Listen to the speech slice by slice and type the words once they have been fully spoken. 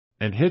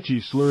Anne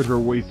Heche slurred her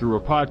way through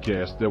a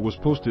podcast that was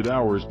posted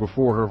hours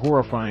before her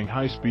horrifying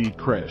high-speed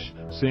crash,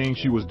 saying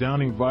she was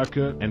downing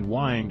vodka and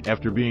wine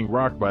after being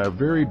rocked by a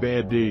very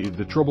bad day.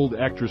 The troubled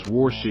actress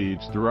wore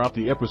shades throughout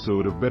the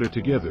episode of Better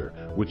Together,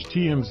 which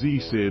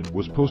TMZ said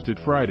was posted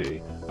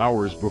Friday,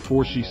 hours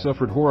before she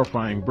suffered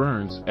horrifying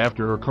burns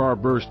after her car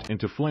burst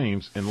into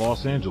flames in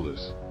Los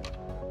Angeles.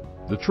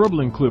 The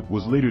troubling clip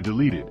was later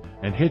deleted,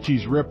 and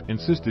Heche's rep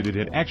insisted it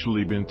had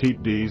actually been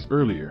taped days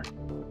earlier.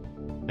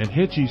 Anne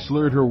Heche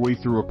slurred her way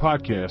through a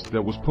podcast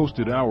that was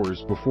posted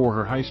hours before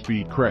her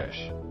high-speed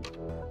crash.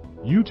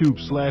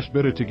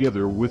 YouTube/Better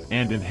Together with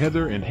Anne and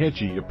Heather and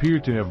Heche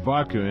appeared to have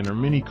vodka in her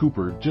Mini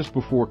Cooper just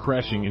before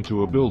crashing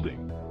into a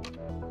building.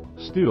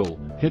 Still,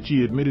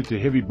 Heche admitted to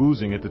heavy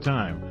boozing at the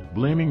time,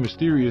 blaming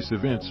mysterious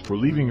events for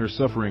leaving her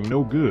suffering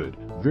no good,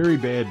 very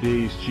bad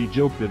days. She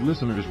joked that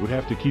listeners would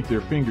have to keep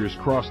their fingers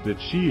crossed that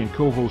she and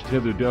co-host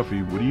Heather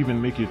Duffy would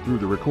even make it through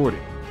the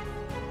recording.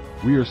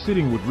 "We are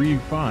sitting with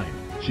Reeve Fine,"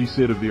 she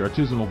said of the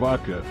artisanal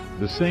vodka,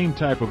 the same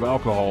type of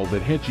alcohol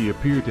that Heche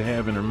appeared to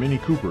have in her Mini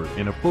Cooper,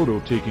 in a photo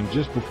taken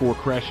just before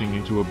crashing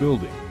into a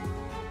building.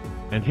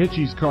 And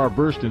Heche's car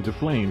burst into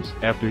flames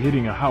after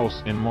hitting a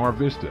house in Mar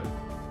Vista.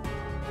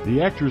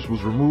 The actress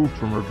was removed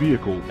from her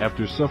vehicle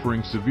after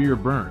suffering severe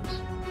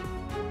burns.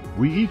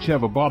 "We each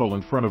have a bottle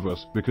in front of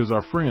us because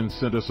our friends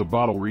sent us a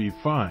bottle," Reeve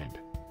fined.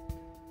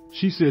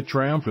 She said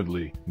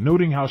triumphantly,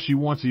 noting how she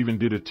once even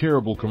did a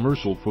terrible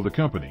commercial for the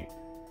company.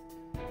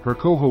 Her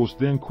co-host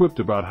then quipped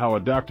about how a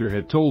doctor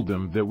had told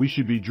them that we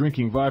should be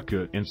drinking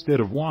vodka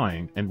instead of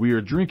wine, and we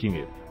are drinking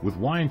it, with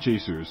wine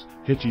chasers,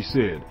 Heche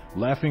said,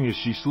 laughing as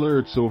she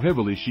slurred so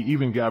heavily she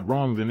even got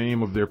wrong the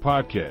name of their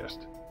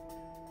podcast.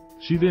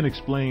 She then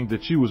explained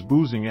that she was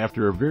boozing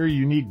after a very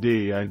unique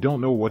day. "I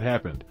don't know what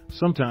happened.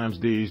 Sometimes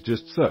days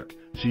just suck,"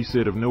 she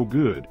said. "Of no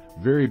good,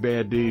 very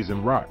bad days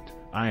and rocked.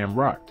 I am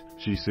rocked,"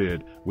 she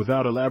said,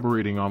 without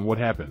elaborating on what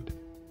happened.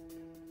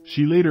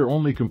 She later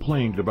only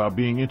complained about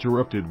being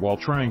interrupted while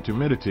trying to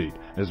meditate,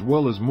 as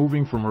well as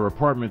moving from her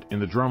apartment in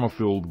the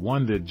drama-filled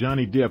one that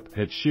Johnny Depp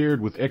had shared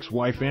with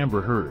ex-wife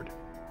Amber Heard.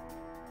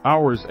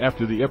 Hours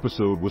after the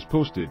episode was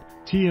posted,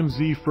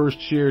 TMZ first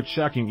shared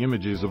shocking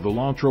images of the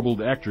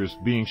long-troubled actress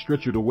being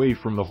stretchered away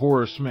from the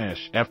horror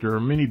smash after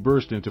her Mini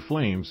burst into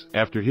flames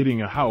after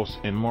hitting a house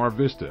in Mar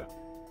Vista.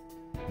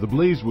 The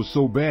blaze was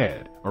so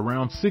bad,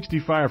 around 60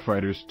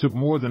 firefighters took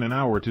more than an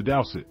hour to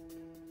douse it.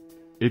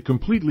 It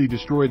completely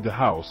destroyed the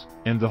house,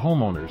 and the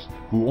homeowners,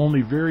 who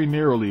only very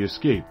narrowly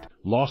escaped,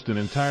 lost an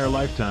entire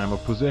lifetime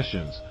of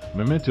possessions,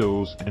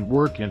 mementos, and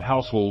work and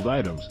household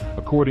items,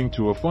 according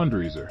to a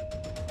fundraiser.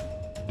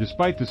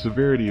 Despite the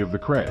severity of the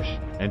crash,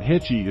 Anne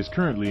Heche is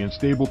currently in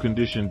stable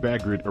condition.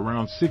 BACKGRID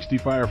Around 60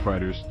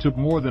 firefighters took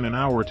more than an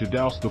hour to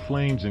douse the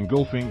flames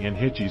engulfing Anne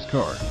Heche's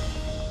car.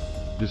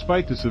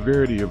 Despite the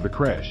severity of the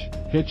crash,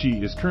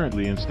 Heche is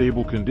currently in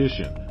stable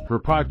condition, her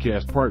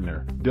podcast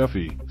partner,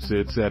 Duffy,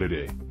 said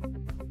Saturday.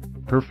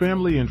 Her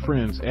family and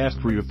friends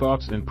asked for your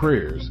thoughts and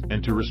prayers,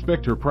 and to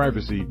respect her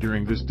privacy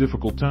during this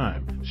difficult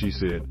time, she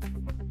said.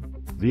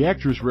 The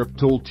actress rep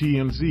told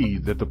TMZ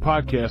that the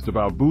podcast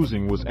about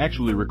boozing was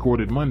actually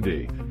recorded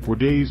Monday, 4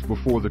 days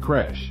before the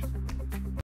crash.